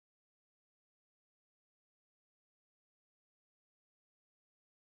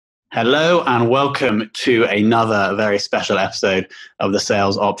Hello and welcome to another very special episode of the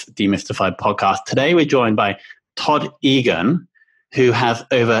Sales Ops Demystified podcast. Today we're joined by Todd Egan, who has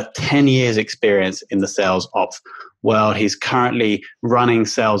over 10 years experience in the sales ops world. He's currently running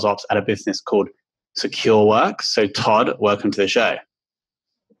sales ops at a business called Secureworks. So Todd, welcome to the show.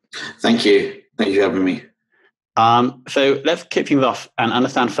 Thank you. Thank you for having me. So let's kick things off and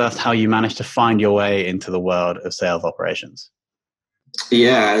understand first how you managed to find your way into the world of sales operations.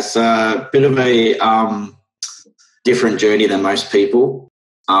 Yeah, it's a bit of a different journey than most people.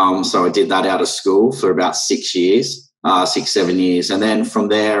 So I did that out of school for about 6 years, 7 years. And then from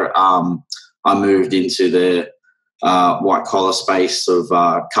there, I moved into the white collar space of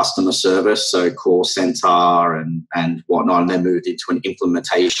customer service, so call center and whatnot, and then moved into an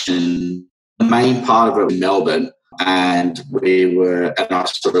implementation. The main part of it was Melbourne, and I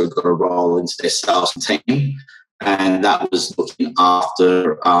sort of got a role into their sales team. And that was looking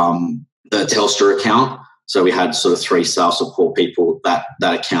after the Telstra account. So we had sort of 3 sales support people. That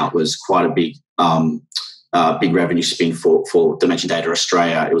account was quite a big revenue spin for Dimension Data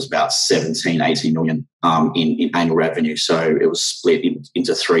Australia. It was about 18 million in annual revenue. So it was split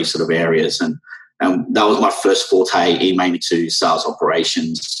into 3 sort of areas. And that was my first forte in mainly to sales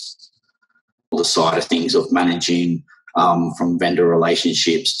operations, the side of things of managing from vendor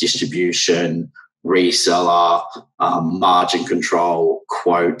relationships, distribution, reseller, margin control,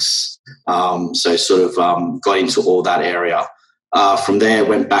 quotes. So sort of got into all that area. From there,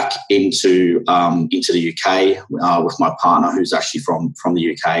 went back into the UK with my partner, who's actually from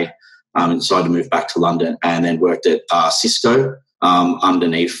the UK. Decided to move back to London and then worked at Cisco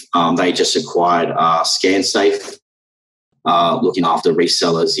underneath. They just acquired ScanSafe, looking after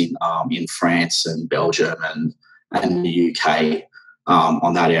resellers in France and Belgium and the UK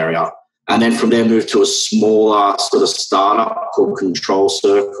on that area. And then from there, moved to a smaller sort of startup called Control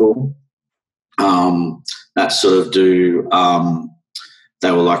Circle. That sort of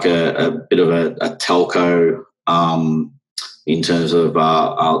they were like a bit of a telco in terms of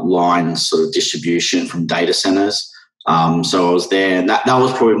line sort of distribution from data centers. So I was there, and that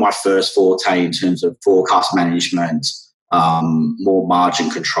was probably my first forte in terms of forecast management, more margin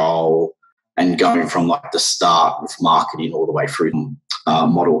control, and going from like the start of marketing all the way through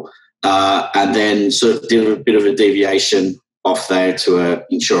model. And then sort of did a bit of a deviation off there to an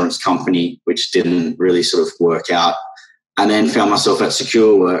insurance company, which didn't really sort of work out. And then found myself at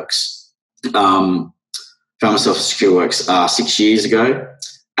Secureworks. 6 years ago,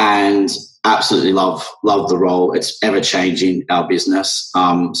 and absolutely love the role. It's ever changing, our business.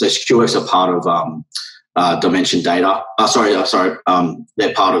 So Secureworks are part of Dimension Data.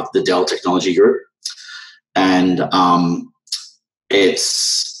 They're part of the Dell Technology Group, and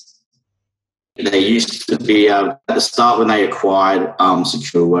they used to be at the start when they acquired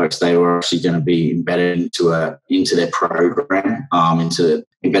Secureworks, they were actually going to be embedded into their program, embedded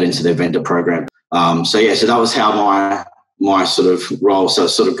into their vendor program. So that was how my sort of role. So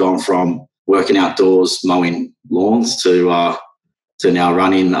it's sort of gone from working outdoors, mowing lawns to now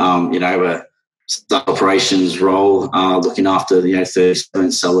running a sales operations role, looking after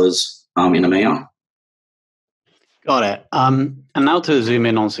 37 sellers in EMEA. Got it. And now to zoom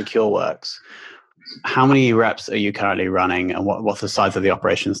in on Secureworks, how many reps are you currently running, and what's the size of the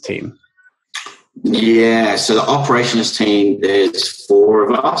operations team? Yeah, so the operations team, there's 4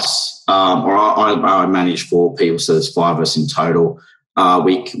 of us, or I manage 4 people, so there's 5 of us in total.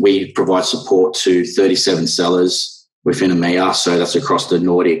 We provide support to 37 sellers within EMEA, so that's across the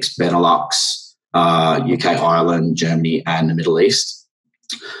Nordics, Benelux, UK, Ireland, Germany, and the Middle East.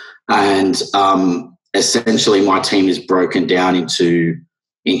 And essentially, my team is broken down into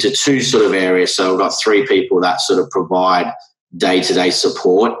 2 sort of areas. So we've got 3 people that sort of provide day-to-day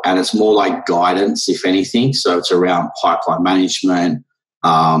support, and it's more like guidance, if anything. So it's around pipeline management,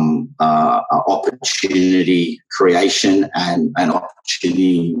 opportunity creation, and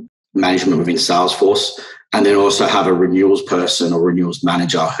opportunity management within Salesforce. And then also have a renewals person or renewals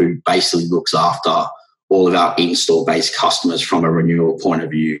manager who basically looks after all of our install-based customers from a renewal point of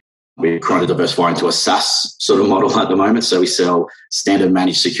view. We're trying to diversify into a SaaS sort of model at the moment. So we sell standard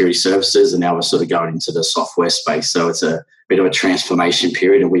managed security services, and now we're sort of going into the software space. So it's a bit of a transformation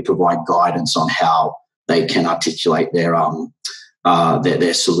period, and we provide guidance on how they can articulate their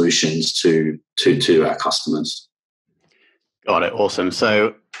solutions to our customers. Got it. Awesome.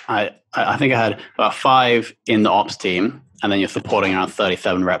 So I think I had about 5 in the ops team, and then you're supporting around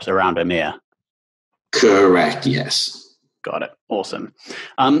 37 reps around EMEA. Correct. Yes. Got it. Awesome.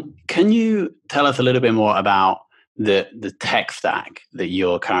 Can you tell us a little bit more about the tech stack that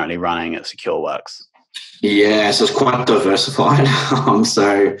you're currently running at Secureworks? Yeah, so it's quite diversified.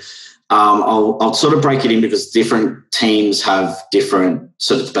 I'll sort of break it in because different teams have different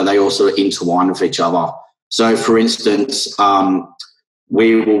but they all sort of intertwine with each other. So, for instance,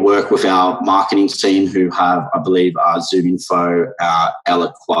 we will work with our marketing team who have, I believe, ZoomInfo,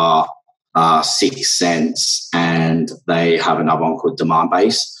 Eloqua, 6 Sense, and they have another one called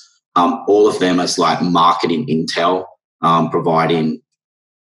Demandbase. All of them as like marketing intel, providing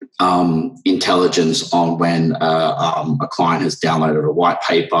intelligence on when a client has downloaded a white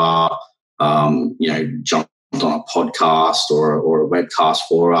paper, jumped on a podcast or a webcast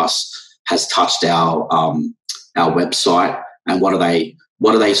for us, has touched our website, and what are they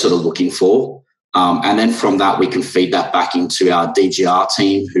sort of looking for? And then from that, we can feed that back into our DGR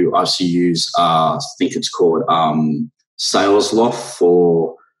team, who obviously use, I think it's called Sales Loft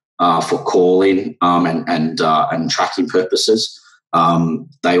for calling and tracking purposes.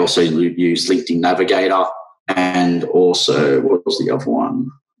 They also use LinkedIn Navigator, and also, what was the other one?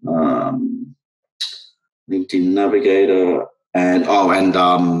 LinkedIn Navigator and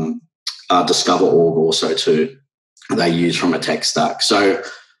Discover.org also too. They use from a tech stack. So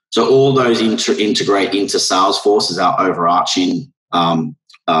all those integrate into Salesforce as our overarching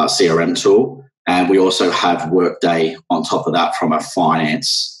CRM tool, and we also have Workday on top of that from a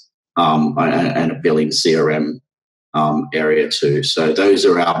finance and a billing CRM area too. So those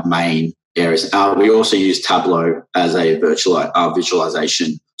are our main areas. We also use Tableau as a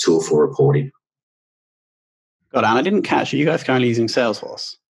visualization tool for reporting. Got it. And I didn't catch, are you guys currently using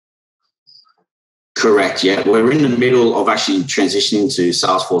Salesforce? Correct, yeah. We're in the middle of actually transitioning to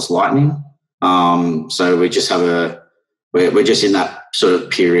Salesforce Lightning. So we just we're just in that sort of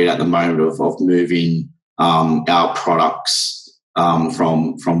period at the moment of moving our products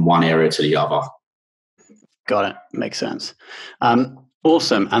from one area to the other. Got it. Makes sense.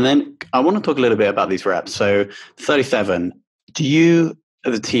 Awesome. And then I want to talk a little bit about these reps. So 37, do you,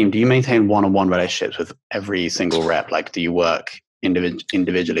 as a team, do you maintain one-on-one relationships with every single rep? Like, do you work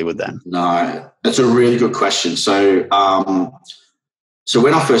individually with them? No, that's a really good question. So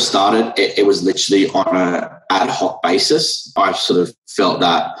when I first started, it was literally on an ad hoc basis. I sort of felt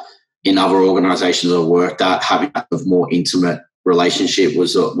that in other organizations I worked at, having a more intimate relationship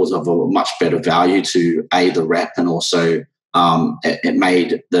was of a much better value to the rep, and also it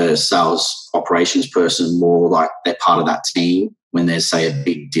made the sales operations person more like they're part of that team. When there's, say, a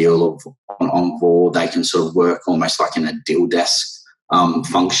big deal on board, they can sort of work almost like in a deal desk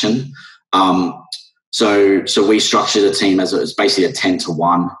function. So we structure the team as it's basically a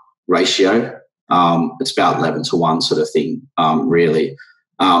 10-to-1 ratio. It's about 11-to-1 sort of thing, really.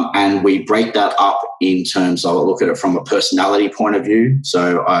 And we break that up in terms of, I look at it from a personality point of view.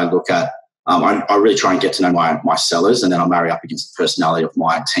 So I look at, I really try and get to know my sellers, and then I marry up against the personality of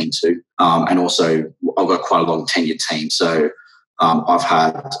my team too. And also I've got quite a long tenured team. So I've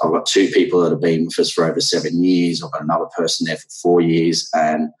got 2 people that have been with us for over 7 years. I've got another person there for 4 years,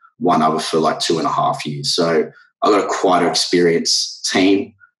 and one other for like 2.5 years. So I've got quite an experienced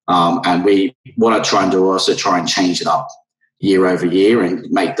team. And what I try and do, also try and change it up year over year and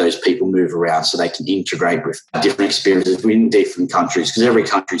make those people move around so they can integrate with different experiences within different countries, because every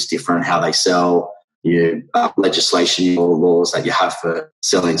country is different how they sell. Legislation or laws that you have for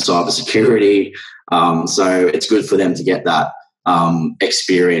selling cybersecurity. So it's good for them to get that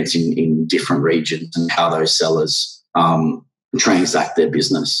experience in different regions and how those sellers transact their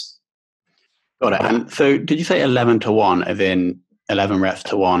business. Got it. And so did you say 11-to-1, as in 11 reps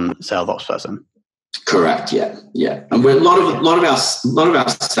to 1 sales ops person? Correct. Yeah. And a lot of our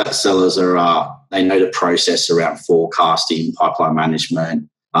sellers are they know the process around forecasting, pipeline management.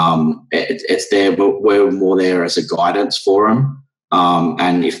 It's there, but we're more there as a guidance for them.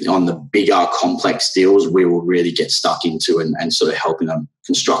 And if on the bigger complex deals, we will really get stuck into and sort of helping them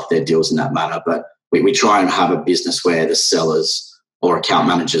construct their deals in that manner. But we try and have a business where the sellers or account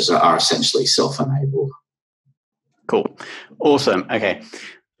managers are essentially self-enabled. Cool. Awesome. Okay.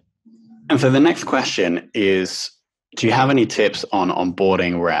 And so the next question is, do you have any tips on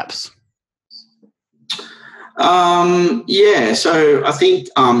onboarding reps? Yeah, so I think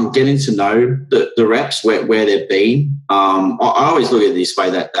getting to know the reps, where they've been. I always look at it this way,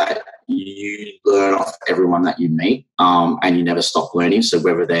 that you learn off everyone that you meet, and you never stop learning. So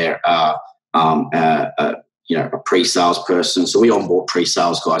whether they're a pre-sales person, so we onboard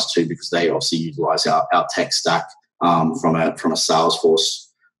pre-sales guys too, because they obviously utilize our tech stack from a Salesforce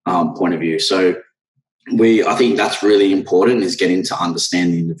point of view. So I think that's really important, is getting to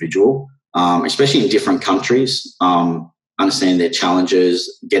understand the individual. Especially in different countries, understand their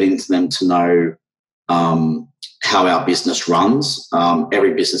challenges, getting to them to know how our business runs.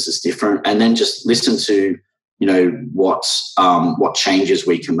 Every business is different, and then just listen to, what changes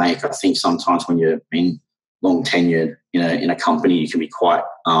we can make. I think sometimes when you're been long tenured in a company, you can be quite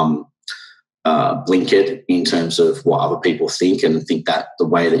blinkered in terms of what other people think, and think that the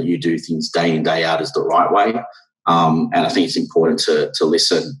way that you do things day in, day out is the right way. And I think it's important to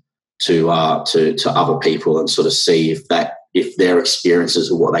listen to other people and sort of see if their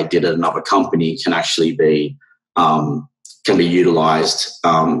experiences or what they did at another company can actually be utilised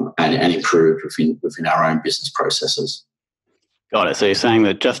and improved within our own business processes. Got it. So you're saying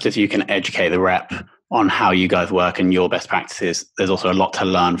that just as you can educate the rep on how you guys work and your best practices, there's also a lot to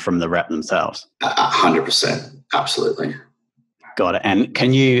learn from the rep themselves. 100%. Absolutely. Got it. And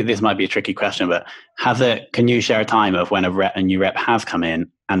this might be a tricky question, but can you share a time of when a new rep has come in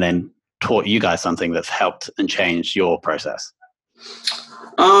and then taught you guys something that's helped and changed your process?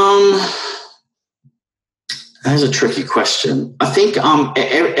 That's a tricky question. I think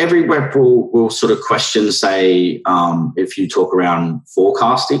every rep will sort of question, say, if you talk around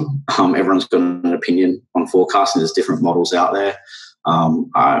forecasting, everyone's got an opinion on forecasting. There's different models out there.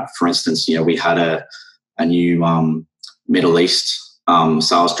 For instance, we had a new Middle East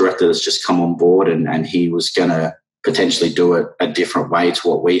sales director that's just come on board, and he was going to potentially do it a different way to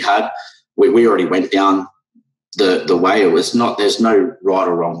what we had. We already went down the way. It was not. There's no right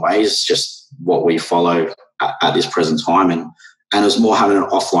or wrong ways. It's just what we follow at this present time, and it was more having an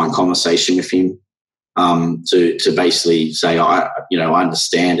offline conversation with him to basically say, I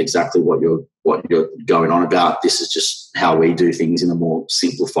understand exactly what you're going on about. This is just how we do things in a more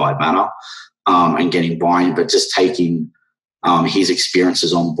simplified manner, and getting buy-in, but just taking his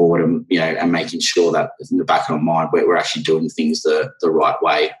experiences on board and making sure that in the back of our mind we're actually doing things the right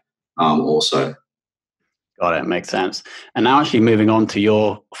way. Also. Got it. Makes sense. And now actually moving on to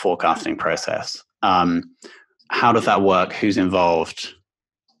your forecasting process. How does that work? Who's involved?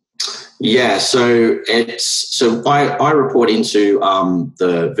 Yeah, so I report into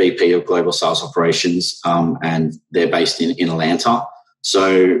the VP of Global Sales Operations, and they're based in Atlanta.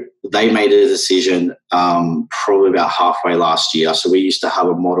 So they made a decision probably about halfway last year. So we used to have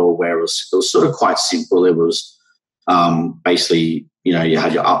a model where it was sort of quite simple. It was basically, you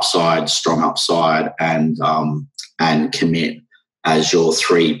had your upside, strong upside, and commit as your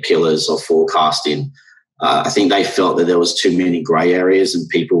three pillars of forecasting. I think they felt that there was too many grey areas, and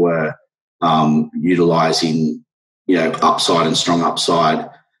people were utilising, upside and strong upside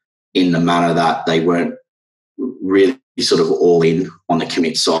in the manner that they weren't really sort of all in on the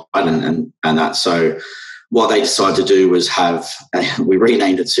commit side, and that. So what they decided to do was we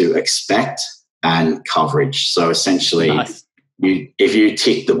renamed it to expect and coverage. So essentially, nice. If you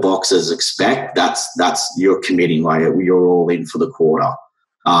tick the boxes expect, that's you're committing, like you're all in for the quarter,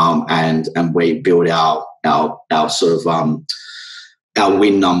 and we build our sort of our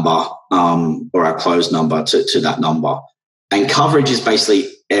win number or our close number to that number. And coverage is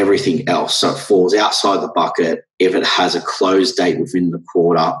basically everything else. So it falls outside the bucket. If it has a close date within the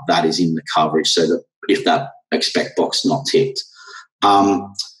quarter, that is in the coverage. So that if that expect box is not ticked.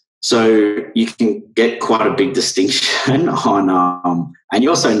 So you can get quite a big distinction on, and you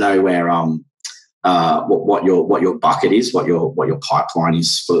also know where what your bucket is, what your pipeline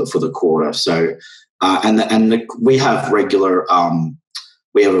is for the quarter. So we have regular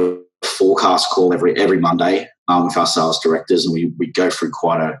we have a forecast call every Monday with our sales directors, and we go through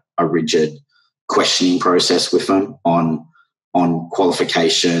quite a rigid questioning process with them on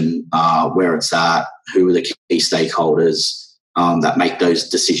qualification, where it's at, who are the key stakeholders that make those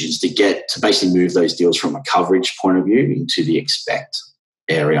decisions to basically move those deals from a coverage point of view into the expect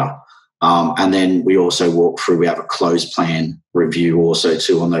area. And then we also walk through, we have a close plan review also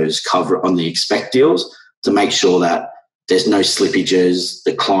too on the expect deals to make sure that there's no slippages.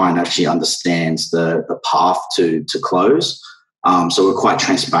 The client actually understands the path to close. So we're quite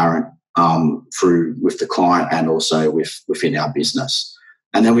transparent through with the client and also within our business.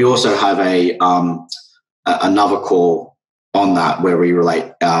 And then we also have another call on that where we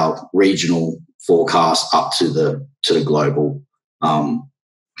relate our regional forecast up to the global,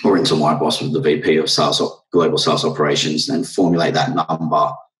 or into my boss with the VP of Global Sales Operations, and formulate that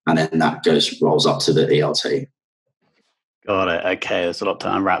number, and then that rolls up to the ELT. Got it. Okay, there's a lot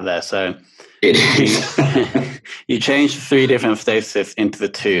to unwrap there. So it is. You changed 3 different statuses into the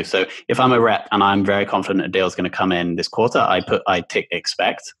 2. So if I'm a rep and I'm very confident a deal is going to come in this quarter, I tick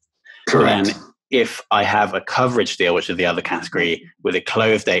expect. Correct. And if I have a coverage deal, which is the other category, with a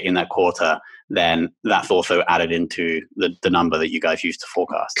close date in that quarter, then that's also added into the number that you guys use to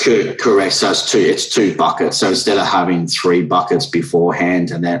forecast. Correct. So it's two buckets. So instead of having 3 buckets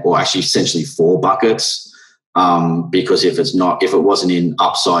beforehand, or actually essentially 4 buckets, because if it wasn't in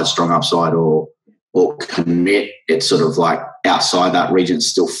upside, strong upside, or commit, it's sort of like outside that region, it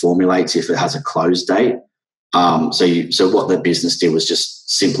still formulates if it has a close date. So what the business did was just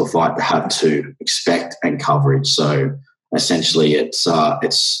simplify it to have to expect and coverage. So essentially,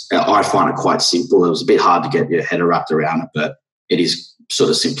 I find it quite simple. It was a bit hard to get your head wrapped around it, but it is sort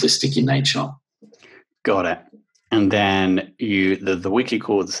of simplistic in nature. Got it. And then the weekly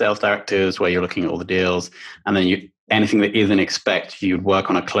call with the sales directors where you're looking at all the deals, and then anything that isn't expect, you'd work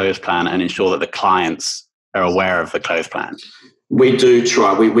on a close plan and ensure that the clients are aware of the close plan. We do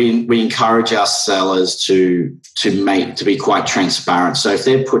try. We encourage our sellers to be quite transparent. So if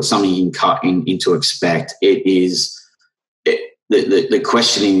they put something into expect, the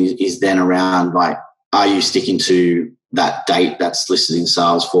questioning is then around like, are you sticking to that date that's listed in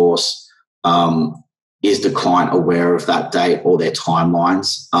Salesforce? Is the client aware of that date or their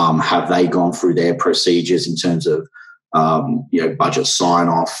timelines? Have they gone through their procedures in terms of budget sign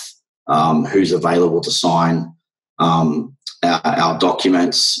off? Who's available to sign our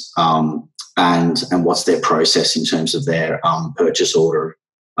documents, and what's their process in terms of their purchase order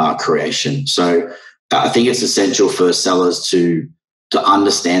creation? So I think it's essential for sellers to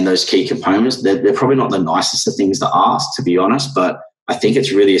understand those key components. They're probably not the nicest of things to ask, to be honest, but I think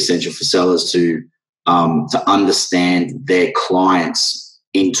it's really essential for sellers to understand their clients'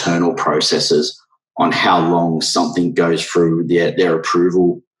 internal processes on how long something goes through their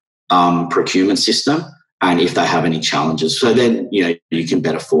approval procurement system, and if they have any challenges. So then, you can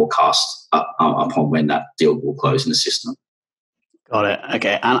better forecast upon when that deal will close in the system. Got it.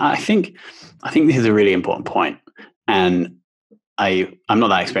 Okay. And I think this is a really important point. And I'm not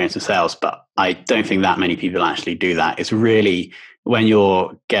that experienced in sales, but I don't think that many people actually do that. It's really when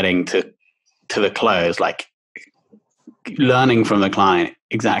you're getting to the close, like learning from the client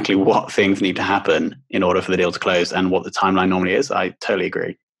exactly what things need to happen in order for the deal to close and what the timeline normally is. I totally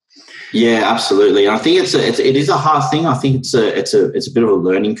agree. Yeah, absolutely. And I think it is a hard thing. I think it's a bit of a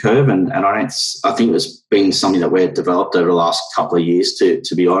learning curve, and I think it's been something that we've developed over the last couple of years, to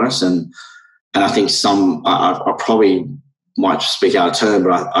be honest. And I think I probably might speak out of turn,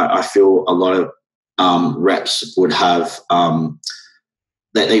 but I feel a lot of reps would have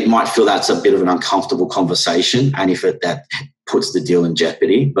that they might feel that's a bit of an uncomfortable conversation, and if that puts the deal in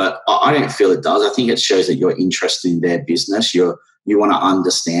jeopardy. But I don't feel it does. I think it shows that you're interested in their business. You want to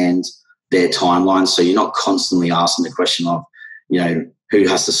understand their timeline, so you're not constantly asking the question of, who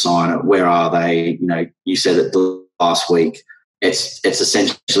has to sign it, where are they? You said it last week. It's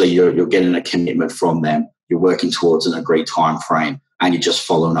essentially you're getting a commitment from them. You're working towards an agreed time frame, and you're just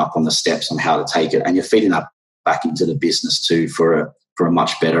following up on the steps on how to take it, and you're feeding that back into the business too for a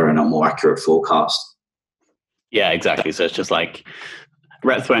much better and a more accurate forecast. Yeah, exactly. So it's just like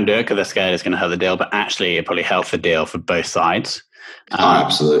reps won't do it because they're scared it's going to hurt the deal, but actually it probably helps the deal for both sides.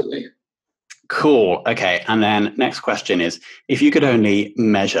 Absolutely. Cool. Okay. And then next question is, if you could only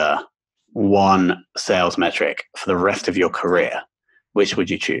measure one sales metric for the rest of your career, which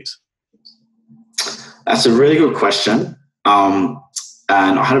would you choose? That's a really good question.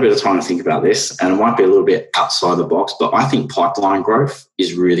 And I had a bit of time to think about this, and it might be a little bit outside the box, but I think pipeline growth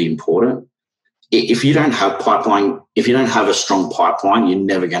is really important. If you don't have a strong pipeline, you're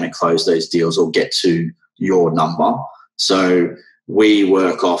never going to close those deals or get to your number. So we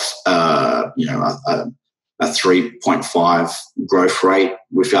work off, a 3.5 growth rate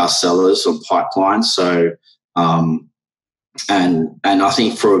with our sellers on pipeline. So, and I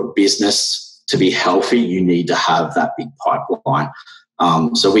think for a business to be healthy, you need to have that big pipeline.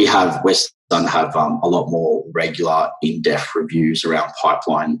 So we're starting to have a lot more regular in-depth reviews around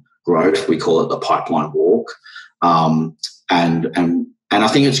pipeline growth. We call it the pipeline walk. And I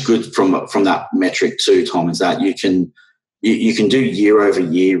think it's good from that metric too, Tom, is that you can do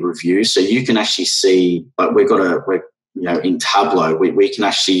year-over-year reviews. So you can actually see, but we're in Tableau, we can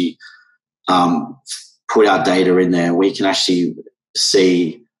actually put our data in there. We can actually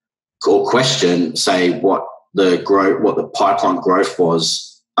see or question, say what the pipeline growth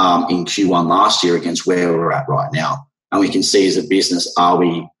was in Q1 last year against where we're at right now. And we can see as a business, are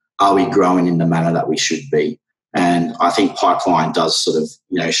we growing in the manner that we should be? And I think pipeline does sort of,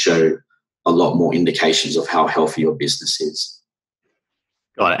 show a lot more indications of how healthy your business is.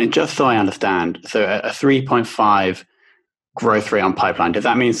 Got it. And just so I understand, so a 3.5 growth rate on pipeline, does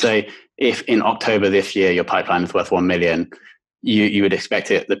that mean, say, if in October this year your pipeline is worth 1 million, you would expect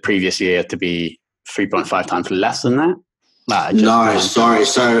it the previous year to be 3.5 times less than that? No, sorry.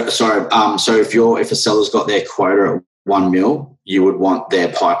 So if a seller's got their quota at 1 mil, you would want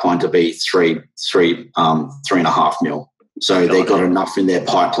their pipeline to be 3.5 mil. So they've got enough in their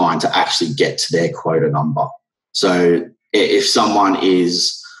pipeline to actually get to their quota number. So if someone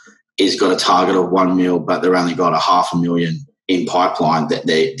is got a target of 1 mil, but they're only got a 500,000 in pipeline, that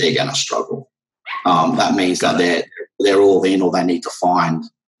they're going to struggle. That means that they're all in, or they need to find,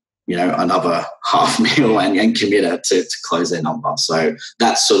 another 500,000 and commit it to close their number. So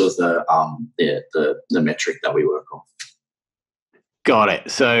that's sort of the metric that we work on. Got it.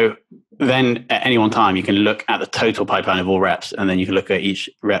 So then at any one time, you can look at the total pipeline of all reps, and then you can look at each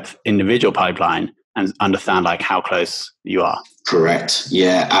rep's individual pipeline and understand like how close you are. Correct.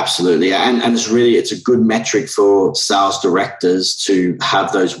 Yeah, absolutely. And it's a good metric for sales directors to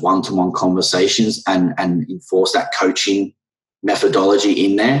have those one-to-one conversations and enforce that coaching methodology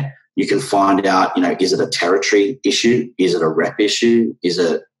in there. You can find out, is it a territory issue? Is it a rep issue? Is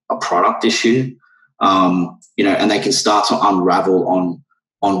it a product issue? And they can start to unravel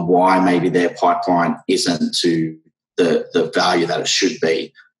on why maybe their pipeline isn't to the value that it should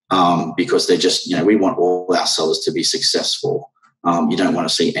be. Because they're just, we want all our sellers to be successful. You don't want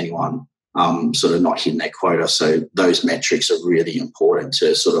to see anyone sort of not hitting their quota. So those metrics are really important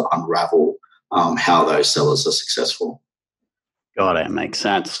to sort of unravel how those sellers are successful. Got it. Makes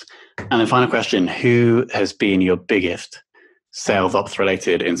sense. And then final question, who has been your biggest sales ops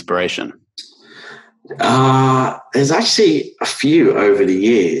related inspiration? There's actually a few over the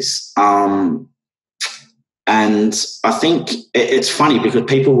years. And I think it's funny because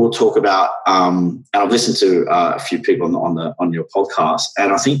people will talk about, and I've listened to a few people on your podcast,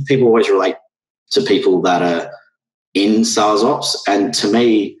 and I think people always relate to people that are in sales ops. And to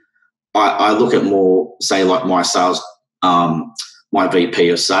me, I look at more, say, like my sales, my VP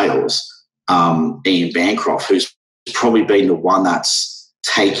of sales, Ian Bancroft, who's probably been the one that's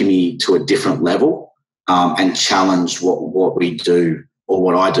taken me to a different level and challenged what we do, or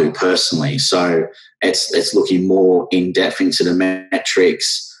what I do personally. So it's looking more in depth into the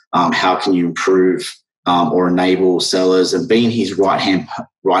metrics. How can you improve or enable sellers, and being his right hand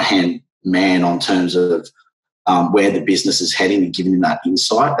man on terms of where the business is heading, and giving him that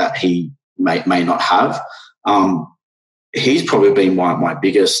insight that he may not have. He's probably been my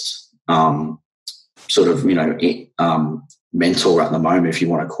biggest sort of mentor at the moment, if you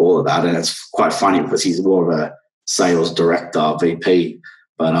want to call it that. And it's quite funny because he's more of a sales director, VP.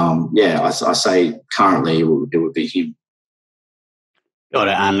 But I say currently it would be him. Got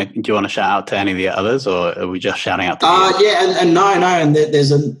it. And do you want to shout out to any of the others, or are we just shouting out to you? Yeah, and no. And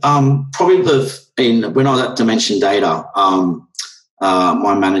there's probably when I was at Dimension Data,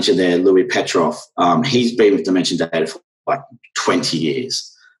 my manager there, Louis Petrov, he's been with Dimension Data for like 20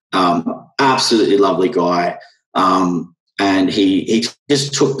 years. Absolutely lovely guy. And he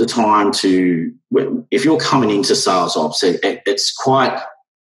just took the time to, if you're coming into sales ops, it's quite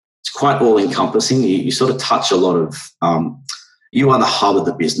all encompassing. You sort of touch a lot of, you are the hub of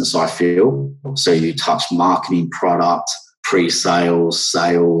the business, I feel. So you touch marketing, product, pre-sales,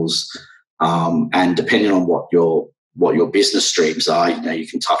 sales, and depending on what your business streams are, you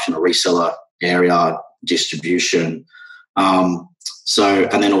can touch on a reseller area, distribution. So,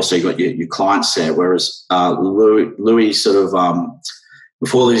 and then also you got your clients there. Whereas Louis sort of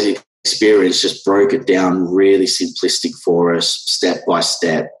before his experience just broke it down really simplistic for us, step by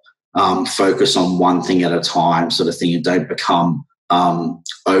step. Focus on one thing at a time, sort of thing, and don't become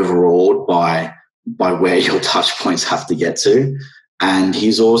overawed by where your touch points have to get to. And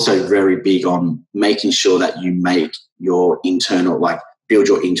he's also very big on making sure that you make your internal, build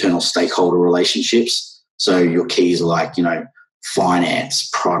your internal stakeholder relationships. So your keys are finance,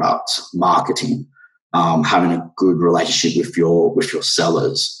 product, marketing, having a good relationship with your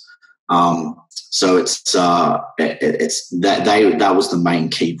sellers. So it's that was the main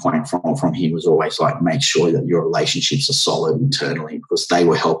key point from him, was always make sure that your relationships are solid internally, because they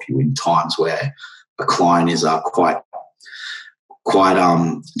will help you in times where a client is quite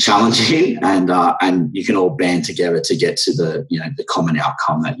challenging, and you can all band together to get to the common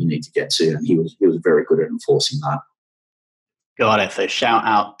outcome that you need to get to. And he was very good at enforcing that. Got it. So shout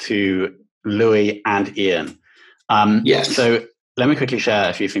out to Louis and Ian. Yes. So let me quickly share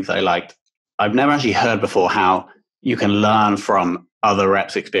a few things that I liked. I've never actually heard before how you can learn from other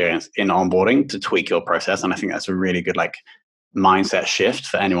reps' experience in onboarding to tweak your process. And I think that's a really good mindset shift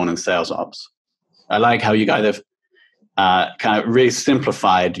for anyone in sales ops. I like how you guys have kind of really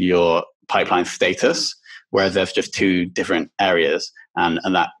simplified your pipeline status, whereas there's just two different areas. And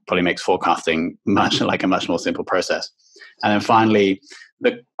that probably makes forecasting a much more simple process. And then finally,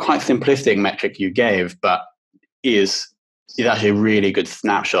 the quite simplistic metric you gave, but is actually a really good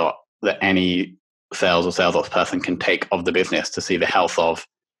snapshot that any sales or sales ops person can take of the business to see the health of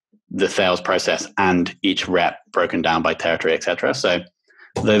the sales process and each rep broken down by territory, etc. So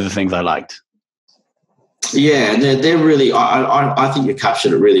those are the things I liked. Yeah, and they're really. I think you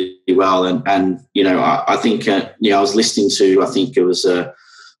captured it really well, and you know, I think I was listening to, I think it was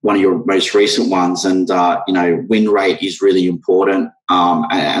one of your most recent ones, and you know, win rate is really important,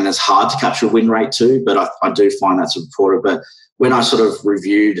 and it's hard to capture win rate too. But I do find that's important. But when I sort of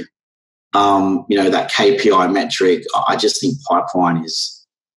reviewed, you know, that KPI metric, I just think pipeline is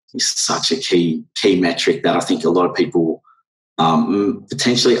such a key metric that I think a lot of people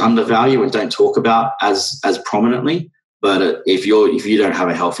potentially undervalue and don't talk about as prominently. But if you don't have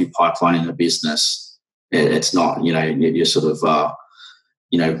a healthy pipeline in a business, it's not, you know, you're sort of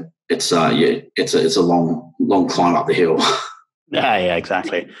you know, it's a long climb up the hill. Yeah,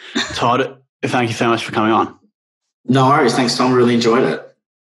 exactly. Todd, thank you so much for coming on. No worries. Thanks, Tom. Really enjoyed it.